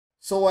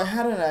So I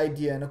had an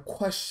idea and a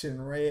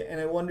question, right? And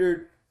I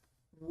wondered,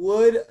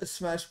 would a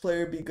Smash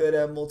player be good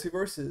at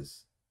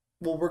multiverses?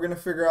 Well, we're gonna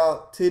figure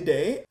out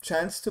today.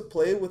 Chance to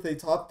play with a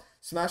top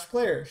Smash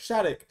player,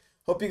 SHADIC.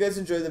 Hope you guys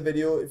enjoyed the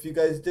video. If you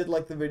guys did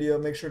like the video,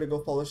 make sure to go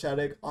follow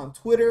SHADIC on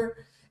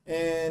Twitter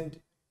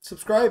and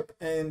subscribe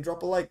and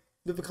drop a like,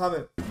 leave a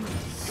comment.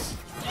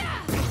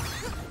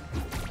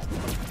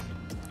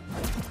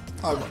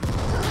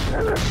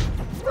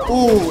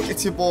 Oh,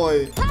 it's your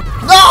boy.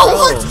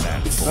 No!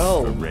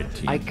 Bro,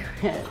 I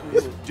can't.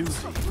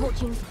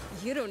 Fortune,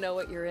 you don't know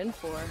what you're in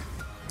for.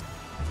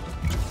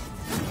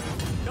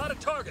 Got a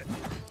target.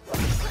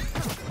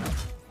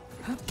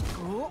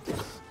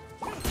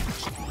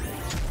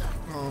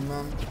 Oh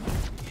man.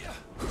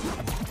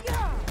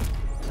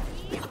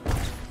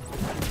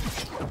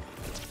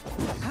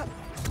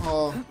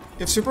 Oh,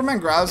 if Superman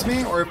grabs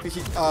me, or if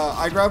he,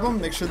 I grab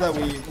him, make sure that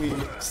we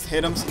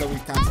hit him so that we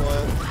cancel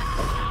it.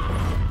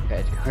 Okay,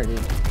 it's guarded.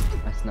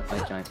 That's not my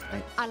giant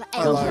fight. I'll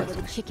end you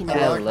with a chicken.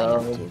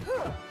 Hello.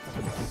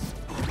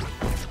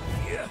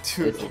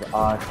 Dude. This is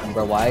awesome,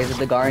 bro. Why is it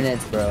the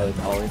garnets, bro? It's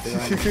always the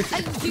garnets.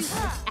 A useless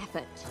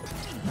effort.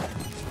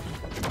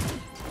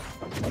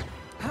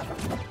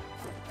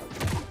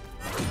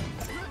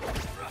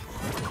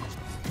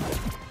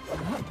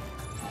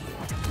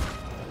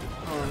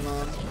 Oh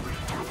man.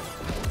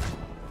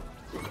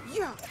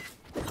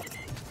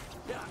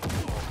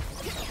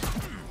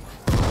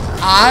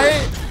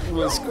 I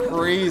was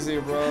crazy,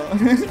 bro.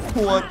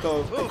 What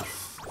the?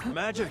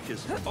 Magic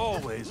is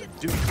always a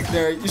dude.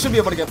 There, you should be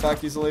able to get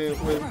back easily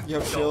with you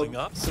have shield,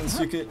 since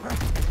you could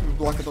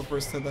block it the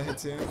first hit that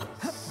hits you.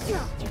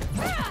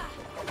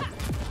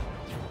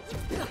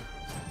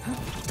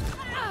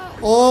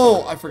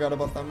 Oh, I forgot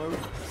about that move.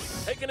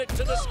 Taking it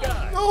to the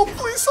sky. No,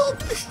 please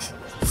help me.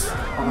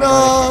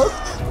 No.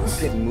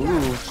 Good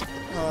move.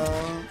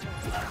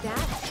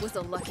 That was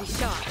a lucky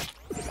shot.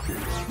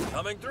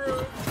 Coming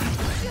through.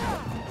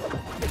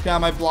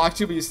 Damn, I blocked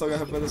you, but you still got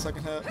hit by the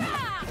second hit.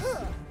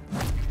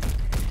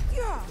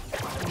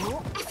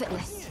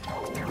 Effortless.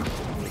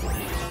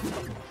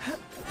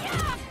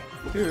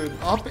 Dude,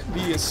 up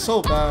B is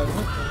so bad.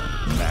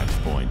 Match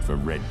point for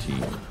red team.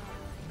 Getting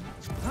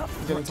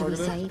What do we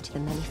targeted. say to the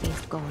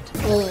many-faced god?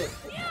 Oh.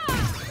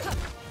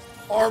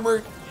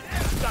 Armored.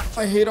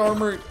 I hate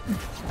armored.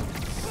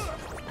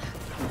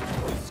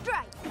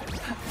 Strike.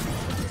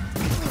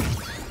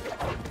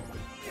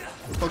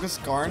 Focus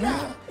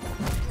Garnet?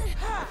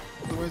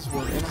 Otherwise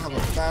we're gonna have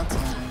a bad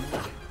time.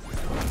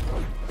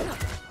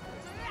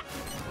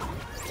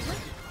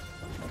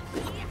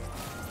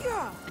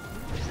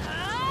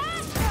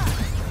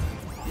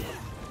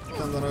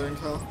 Damn that I didn't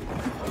kill.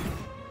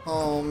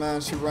 Oh man,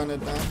 she run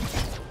it down.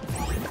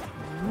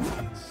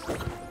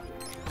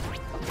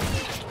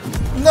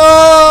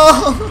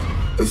 No!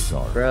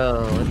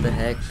 Bro, what the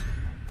heck?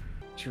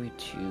 Should we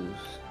choose?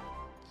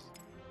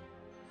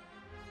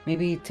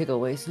 Maybe take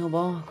away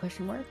Snowball?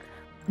 Question mark?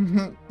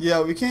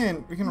 Yeah, we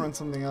can run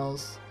something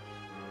else.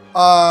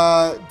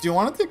 Do you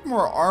want to take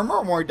more armor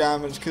or more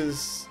damage?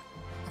 Because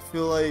I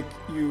feel like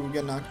you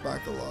get knocked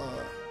back a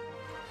lot.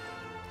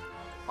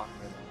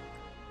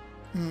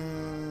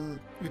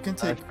 We can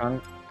take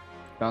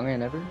Stronger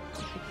than ever?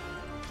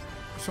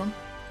 which one?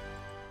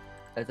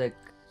 That's like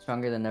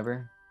stronger than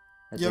ever.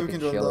 That's Yeah, like we a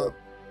can do shield that.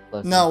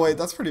 plus- No, wait,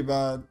 that's pretty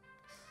bad.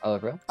 Oh,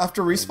 bro?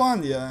 After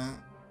respawn, yeah,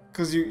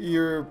 because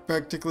you're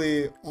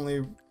practically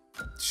only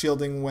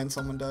shielding when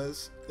someone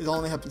dies. It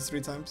only happens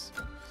 3 times.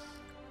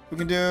 We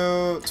can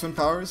do twin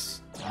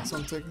powers. So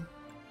I'm taking.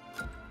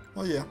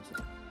 Oh yeah.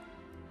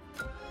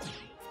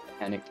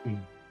 Panic.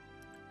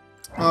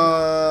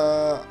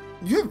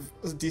 You have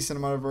a decent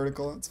amount of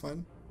vertical. That's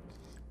fine.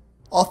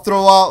 I'll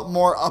throw out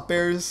more up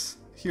airs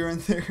here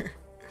and there.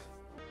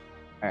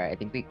 Alright, I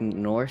think we can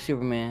ignore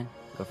Superman.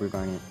 Go for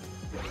Garnet.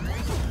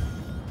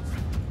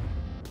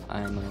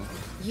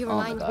 You Oh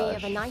my remind me of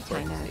gosh. a knight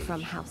I know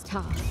from House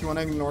Tar. You want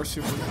to ignore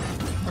Superman?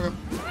 Okay.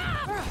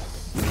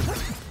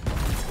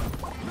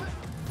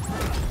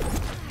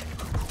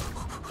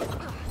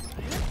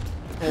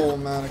 Oh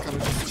man, I kind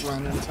of just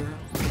ran into her.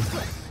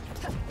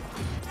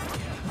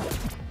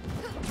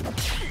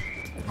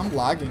 I'm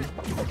lagging.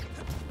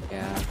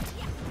 Yeah.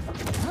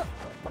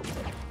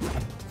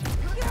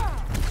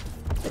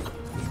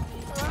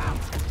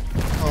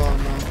 Oh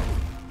no.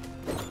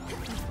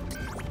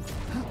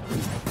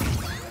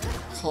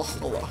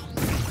 Oh, wow.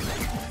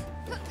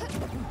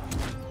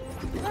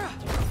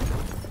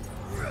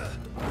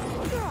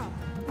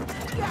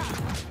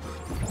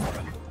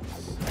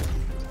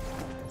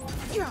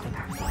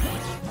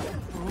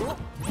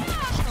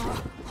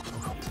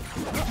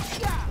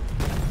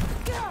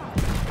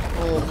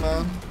 Oh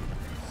man.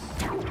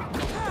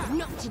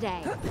 Not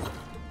today.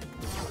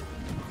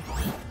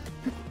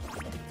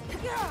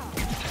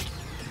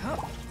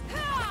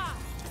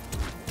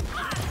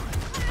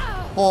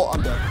 Oh,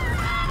 I'm dead.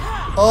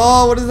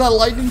 Oh, what is that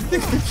lightning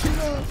thing?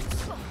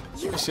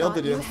 I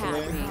shielded you thought you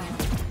today. had me.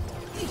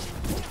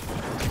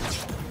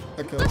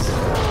 That kills.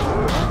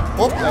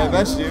 Oh, I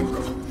avenged you.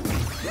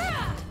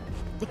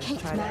 The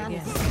cake man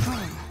is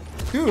strong.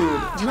 Dude,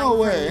 no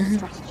way.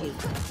 Strategy.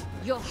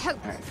 You're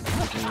hopeless.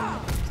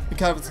 We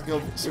can't have to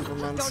kill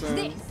Superman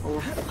soon.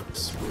 Oh,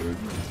 screwed.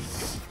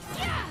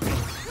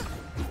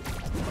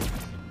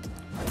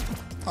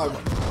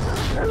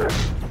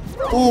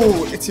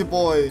 Oh, it's your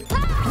boy. No!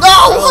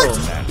 What?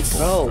 Match point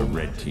Bro, for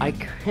red team. I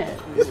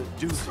can't.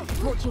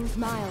 Fortune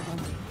smiled on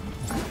me.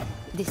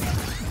 This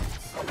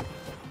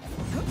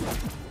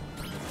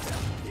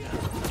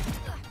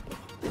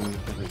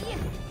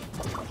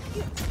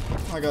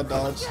I got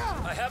dodged.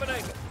 I have an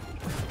angle.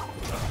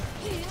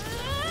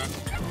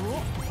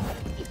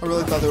 I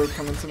really thought they were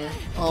coming to me.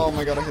 Oh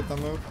my god, I hit that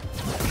move.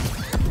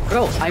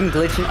 Bro, I'm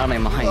glitching on my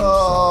mind.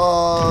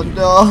 Oh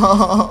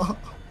no.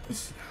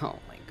 Oh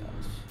my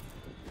gosh.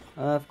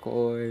 Of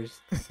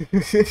course.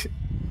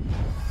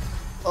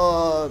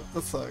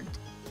 That sucked.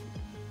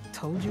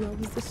 Told you I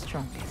was the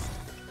strongest.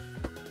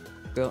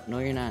 Bro, no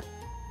you're not.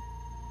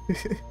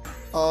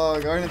 Oh,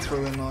 Guardian's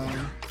really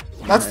annoying.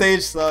 That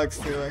stage sucks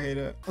too, I hate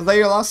it. Was that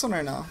your last one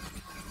or no?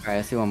 Alright,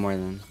 let's do one more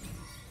then.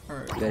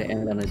 Alright. Gotta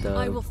end on a dub.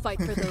 I will fight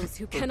for those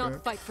who cannot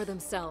Okay. fight for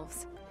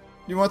themselves.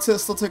 You want to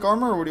still take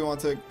armor or what do you want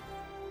to take?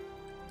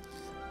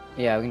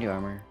 Yeah, we can do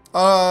armor.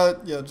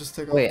 Yeah, just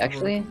take Wait, off the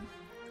actually, vertical.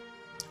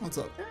 What's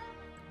up?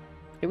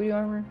 did we do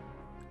armor?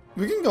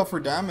 We can go for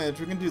damage.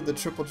 We can do the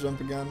triple jump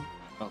again.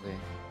 Okay.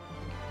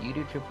 You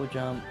do triple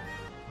jump.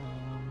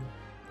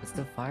 Is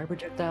the fire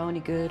projectile any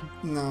good?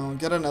 No,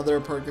 get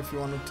another perk if you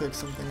want to take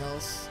something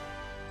else.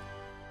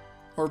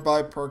 Or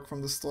buy perk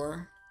from the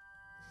store.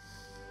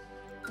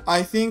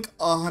 I think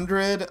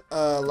 100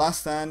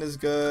 last stand is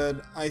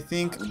good. I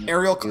think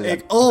aerial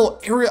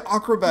aerial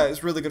acrobat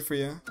is really good for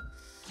you.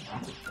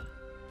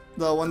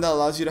 The one that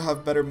allows you to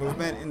have better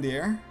movement in the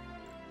air.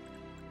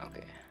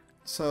 Okay.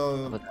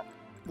 So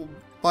we'll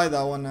buy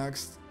that one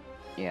next.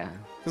 Yeah.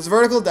 Because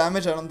vertical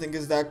damage I don't think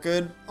is that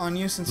good on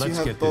you since Let's you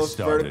have get this both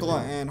started. vertical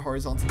and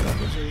horizontal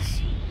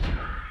damages.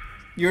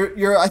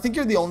 I think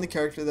you're the only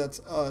character that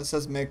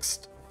says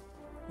mixed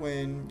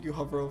when you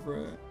hover over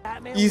it.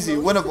 Easy,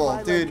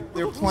 winnable, dude.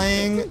 They're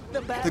playing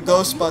the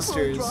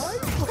Ghostbusters.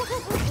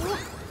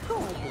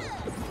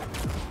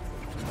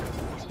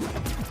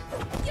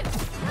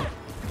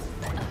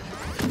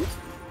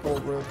 Oh,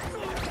 rip.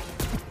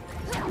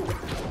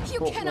 You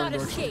Oh, cannot one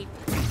more. escape.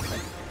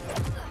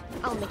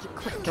 I'll make it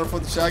quick. Careful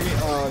with the Shaggy.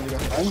 Oh, you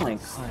got Oh my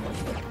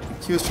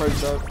god. He was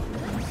charged up.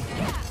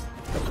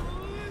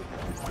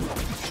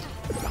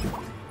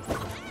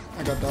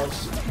 I got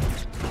dodged.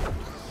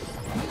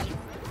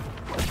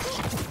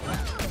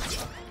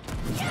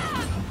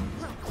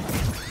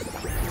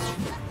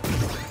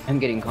 I'm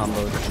getting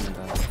combos.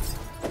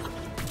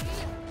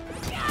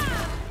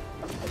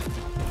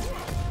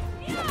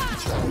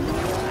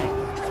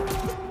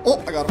 Oh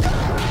my god. Oh, I got him.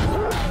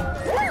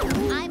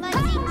 I'm a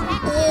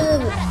Oh!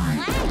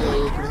 Yeah,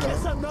 you were pretty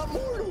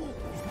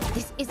high.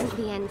 This isn't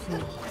the end for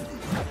me.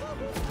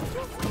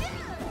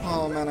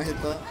 Oh man, I hit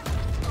that.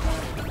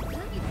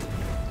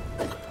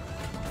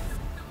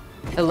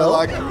 Hello?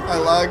 I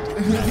lagged.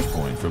 Match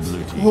point for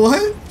blue team.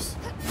 What?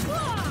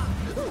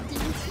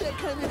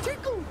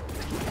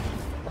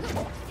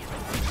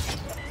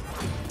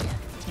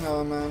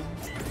 Oh man.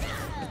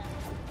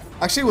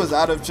 Actually was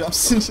out of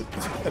jumps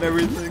and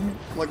everything.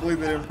 Luckily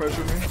they didn't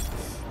pressure me.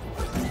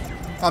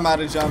 I'm out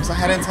of jumps. I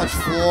hadn't touched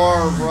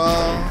floor, bro.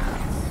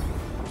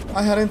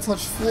 I hadn't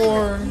touched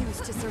floor.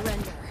 Refuse to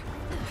surrender.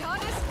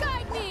 Goddess,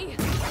 guide me.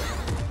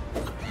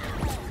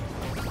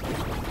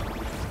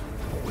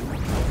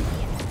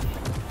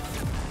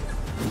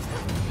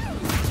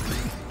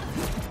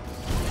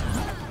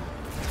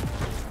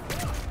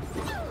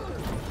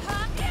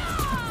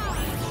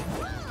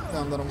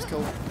 Damn, that almost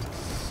killed.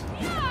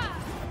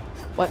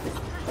 What?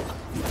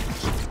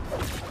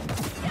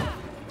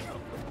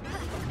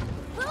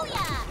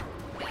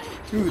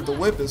 Dude, the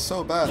whip is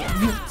so bad.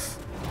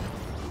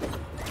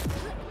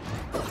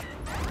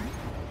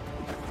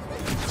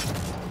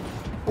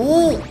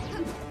 Ooh!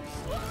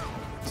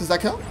 Does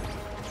that count?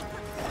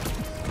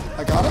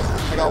 I got it.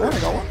 I got one. I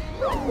got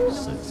one.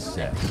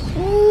 Success.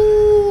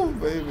 Ooh,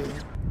 baby.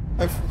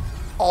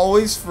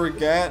 Always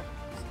forget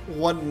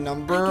what I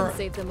number can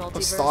save the of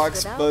multiverse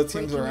stocks without both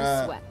teams breaking are a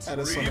at sweat.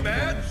 a certain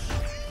point.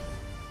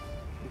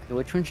 Okay,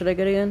 which one should I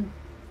get again?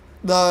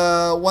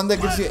 The one that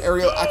gives you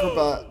aerial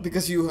acrobat,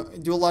 because you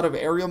do a lot of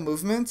aerial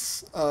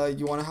movements,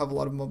 you want to have a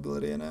lot of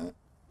mobility in it.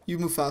 You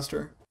move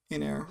faster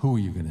in air. Who are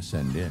you gonna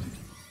send in?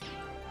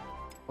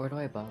 Where do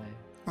I buy?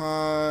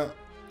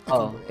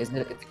 Oh, isn't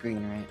it? It's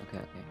green, right? Okay,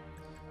 okay.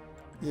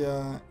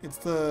 Yeah, it's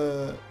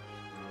the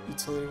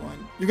utility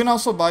one. You can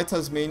also buy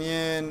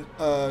Tasmanian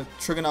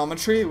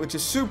trigonometry, which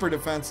is super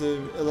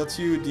defensive. It lets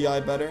you DI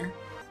better.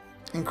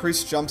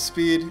 Increased jump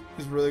speed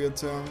is really good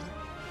too.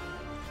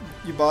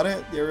 You bought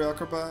it? The aerial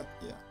acrobat?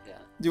 Yeah. Yeah.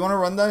 Do you want to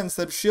run that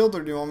instead of shield,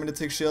 or do you want me to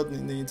take shield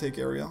and then you take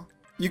aerial?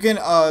 You can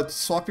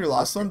swap your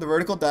last one, the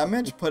vertical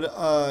damage, put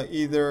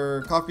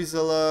either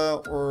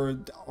Coffeezilla or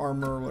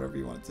armor or whatever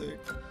you want to take.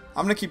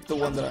 I'm gonna keep the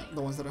ones that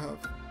I have.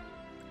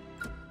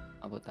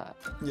 How about that?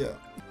 Yeah.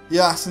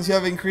 Yeah, since you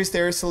have increased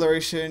air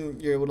acceleration,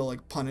 you're able to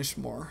like punish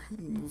more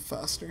and move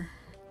faster.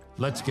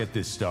 Let's get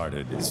this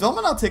started. Is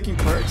Velma not taking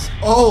perks?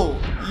 Oh,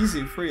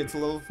 easy, free. It's a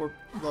level 4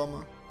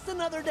 Velma. It's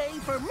another day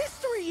for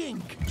Mystery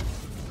Ink.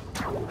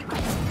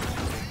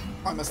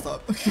 I messed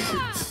up.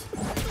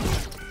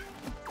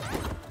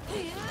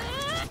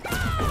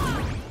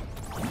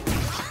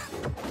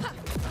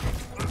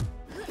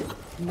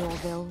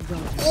 Norville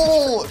Road.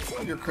 Oh,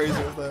 you're crazy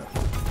with that.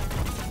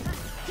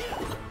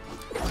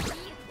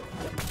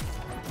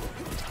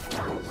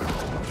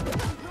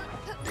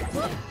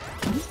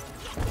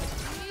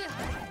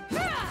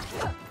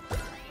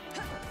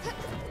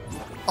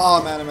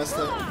 Oh man, I messed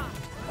up.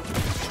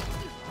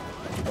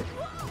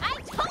 I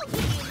told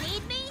you you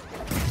need me.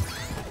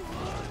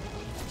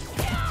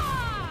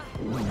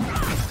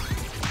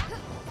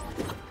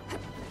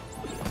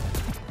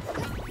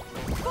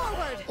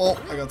 Forward.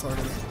 Oh, I got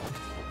targeted.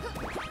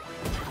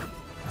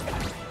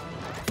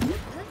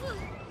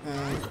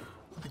 And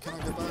I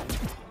cannot get back.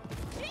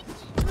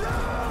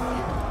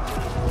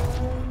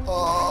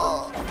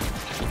 Oh.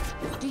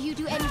 Do you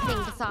do anything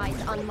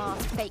besides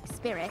unmask fake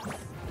spirits?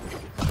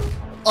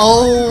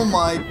 Oh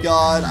my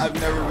god, I've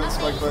never been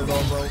spiked by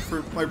Velma.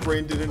 My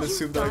brain didn't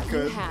assume that I You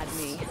could. had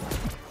me.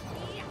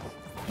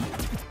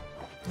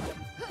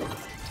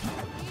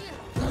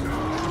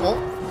 Oh,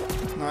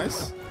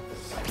 nice.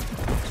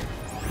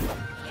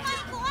 My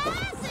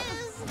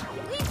glasses!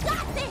 We've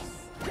got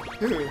this!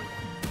 Dude.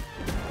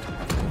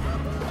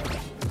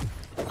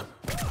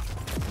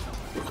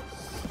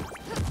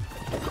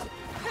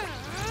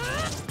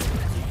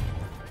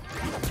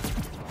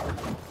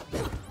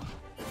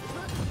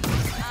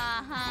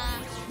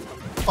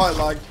 Oh, I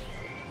lagged.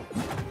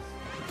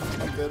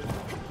 I'm good.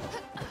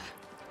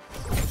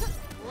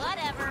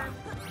 Whatever.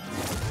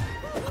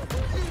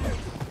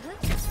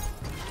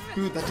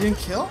 Dude, that didn't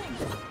kill?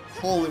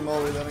 Holy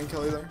moly, that didn't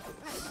kill either.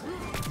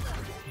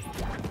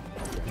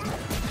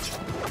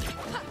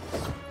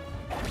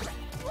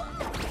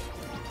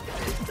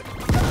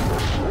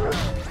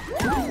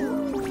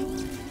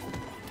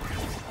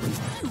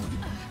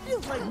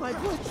 Feels like my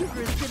blood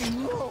sugar is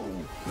getting low.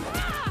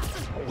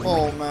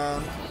 Oh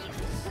man.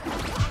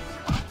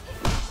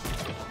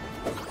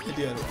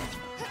 Idiot.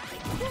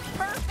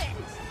 Perfect.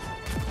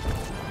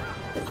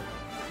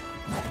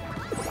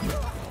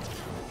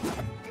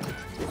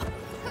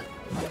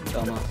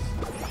 Velma.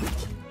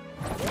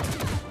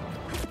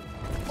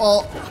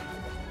 Oh.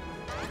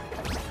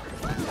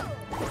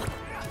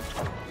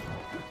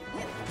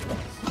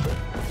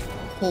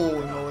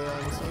 Holy moly,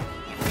 honestly.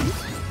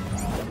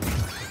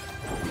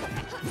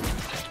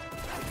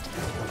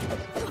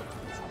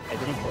 I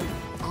didn't kill you.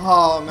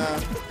 Oh man,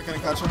 I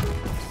couldn't catch him.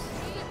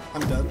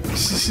 I'm dead.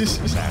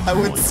 I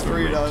went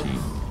straight up.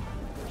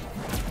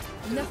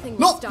 Nothing will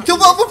No, stop kill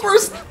you Velma this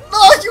first! time. No,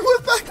 you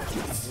went back!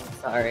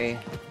 Sorry.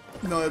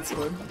 No, it's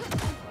fine.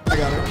 I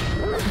got it.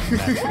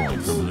 Match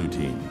point for blue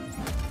team.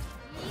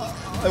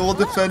 I will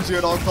defend you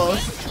at all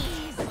costs.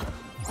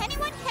 Jeez.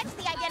 Anyone catch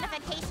the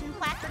identification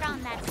placard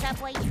on that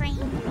subway train?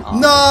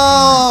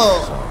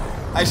 No!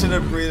 I should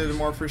have breathed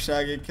more for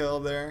Shaggy kill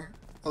there.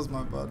 That was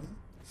my bad.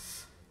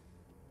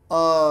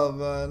 Oh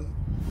man.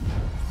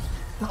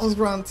 That was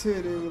round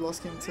 2, dude. We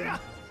lost game 2.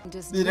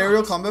 Does Did not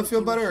aerial combat make feel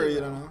you a better or you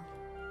hero. don't know?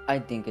 I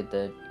think it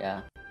did,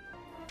 yeah.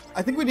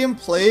 I think we didn't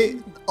play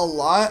a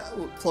lot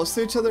close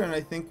to each other, and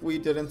I think we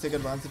didn't take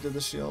advantage of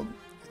the shield.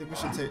 I think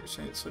we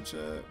should switch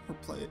it or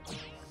play it.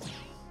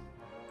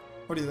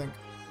 What do you think?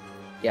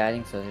 Yeah, I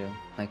think so too.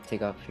 Like,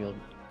 take off shield.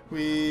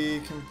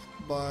 We can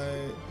buy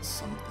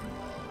something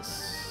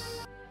else.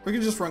 We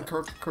can just run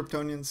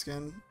Kryptonian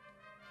skin.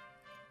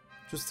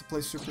 Just to play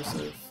super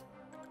safe.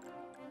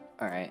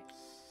 Alright.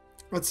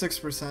 With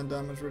 6%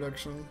 damage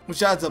reduction.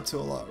 Which adds up to a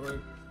lot, right?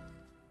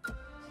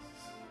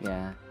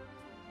 Yeah.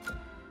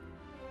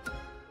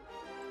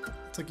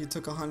 It's like he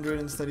took 100,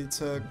 instead he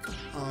took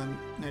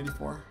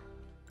 94.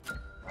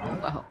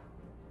 Wow.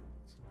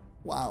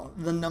 Wow,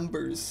 the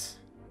numbers.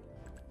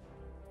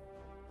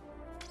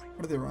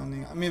 What are they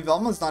running? I mean,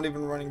 Velma's not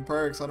even running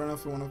perks. I don't know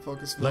if we want to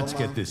focus Velma Let's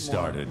get this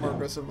started. more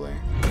aggressively.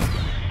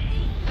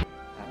 I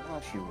don't know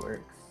if she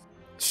works.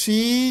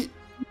 She...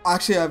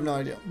 Actually, I have no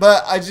idea.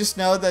 But I just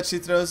know that she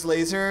throws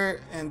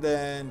laser, and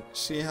then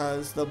she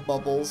has the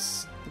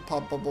bubbles, the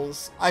pop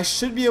bubbles. I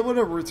should be able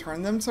to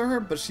return them to her,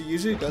 but she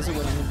usually does it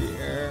when I'm in the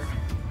air.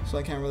 So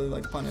I can't really,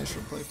 like, punish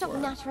or play Stop for it.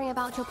 nattering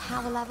about your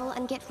power level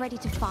and get ready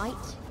to fight.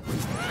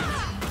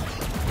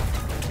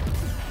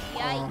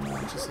 Oh,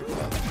 man, just like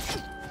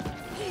that.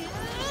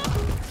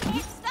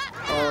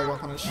 Oh, I got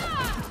punished.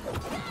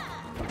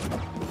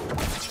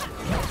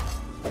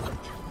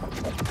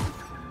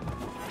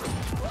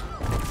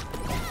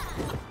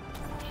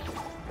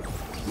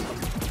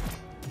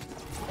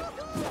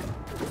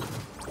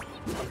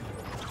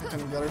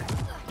 Kind of better.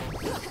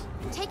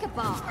 Take a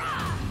bath.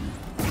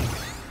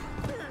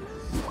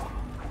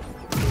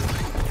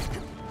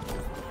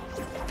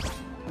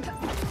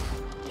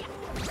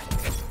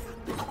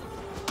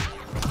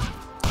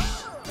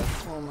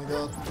 Oh my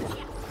god.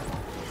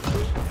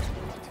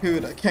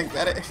 Dude, I can't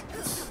get it.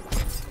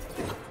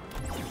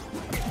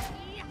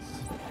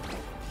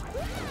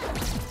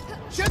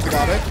 I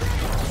got it.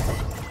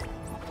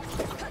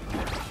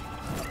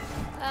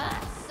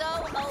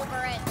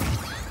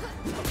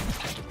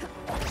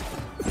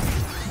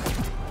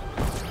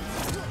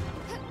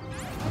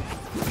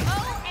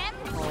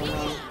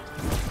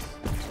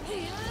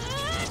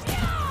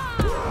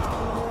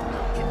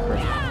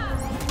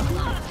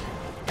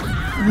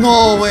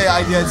 No way,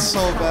 I died so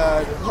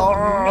bad.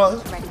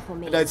 Ready for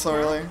me. I died so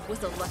early. That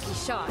was a lucky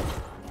shot.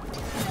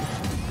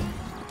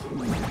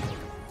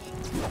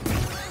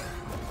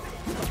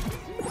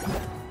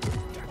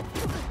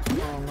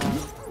 Oh no.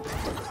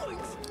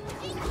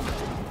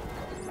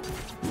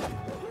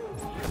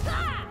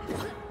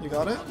 You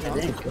got it? Yeah,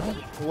 there you go.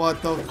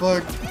 What the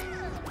fuck?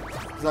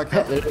 Is that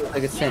It looks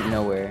like it sent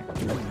nowhere.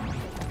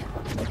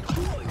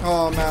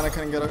 Oh man, I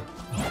couldn't get it.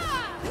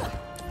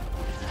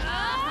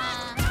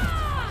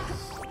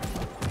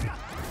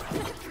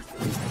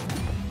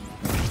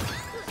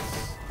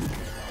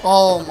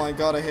 Oh my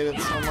god, I hate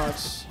it so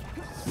much.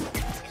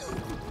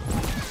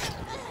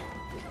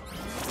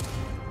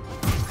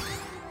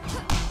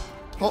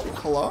 Oh,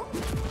 hello?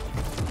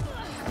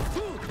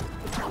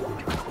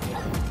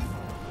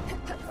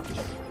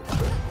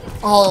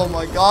 Oh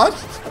my god.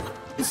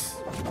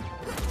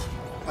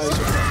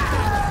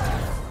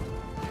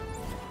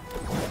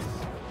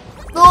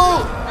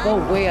 No!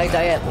 Oh wait, I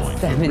die at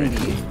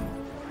 70.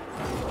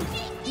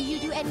 Do you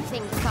do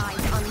anything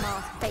besides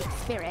unmask fake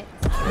spirits?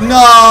 No!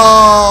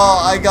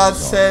 I got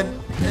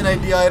sent and I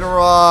DI'd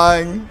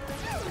wrong.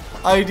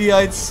 I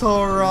DI'd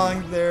so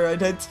wrong there. I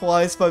died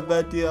twice by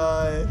bad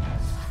DI.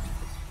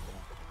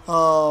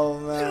 Oh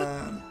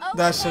man.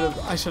 That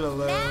I should have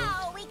lived.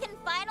 Now we can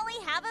finally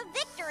have a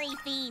victory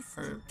feast.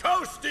 Here's a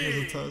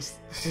Toasty! toast.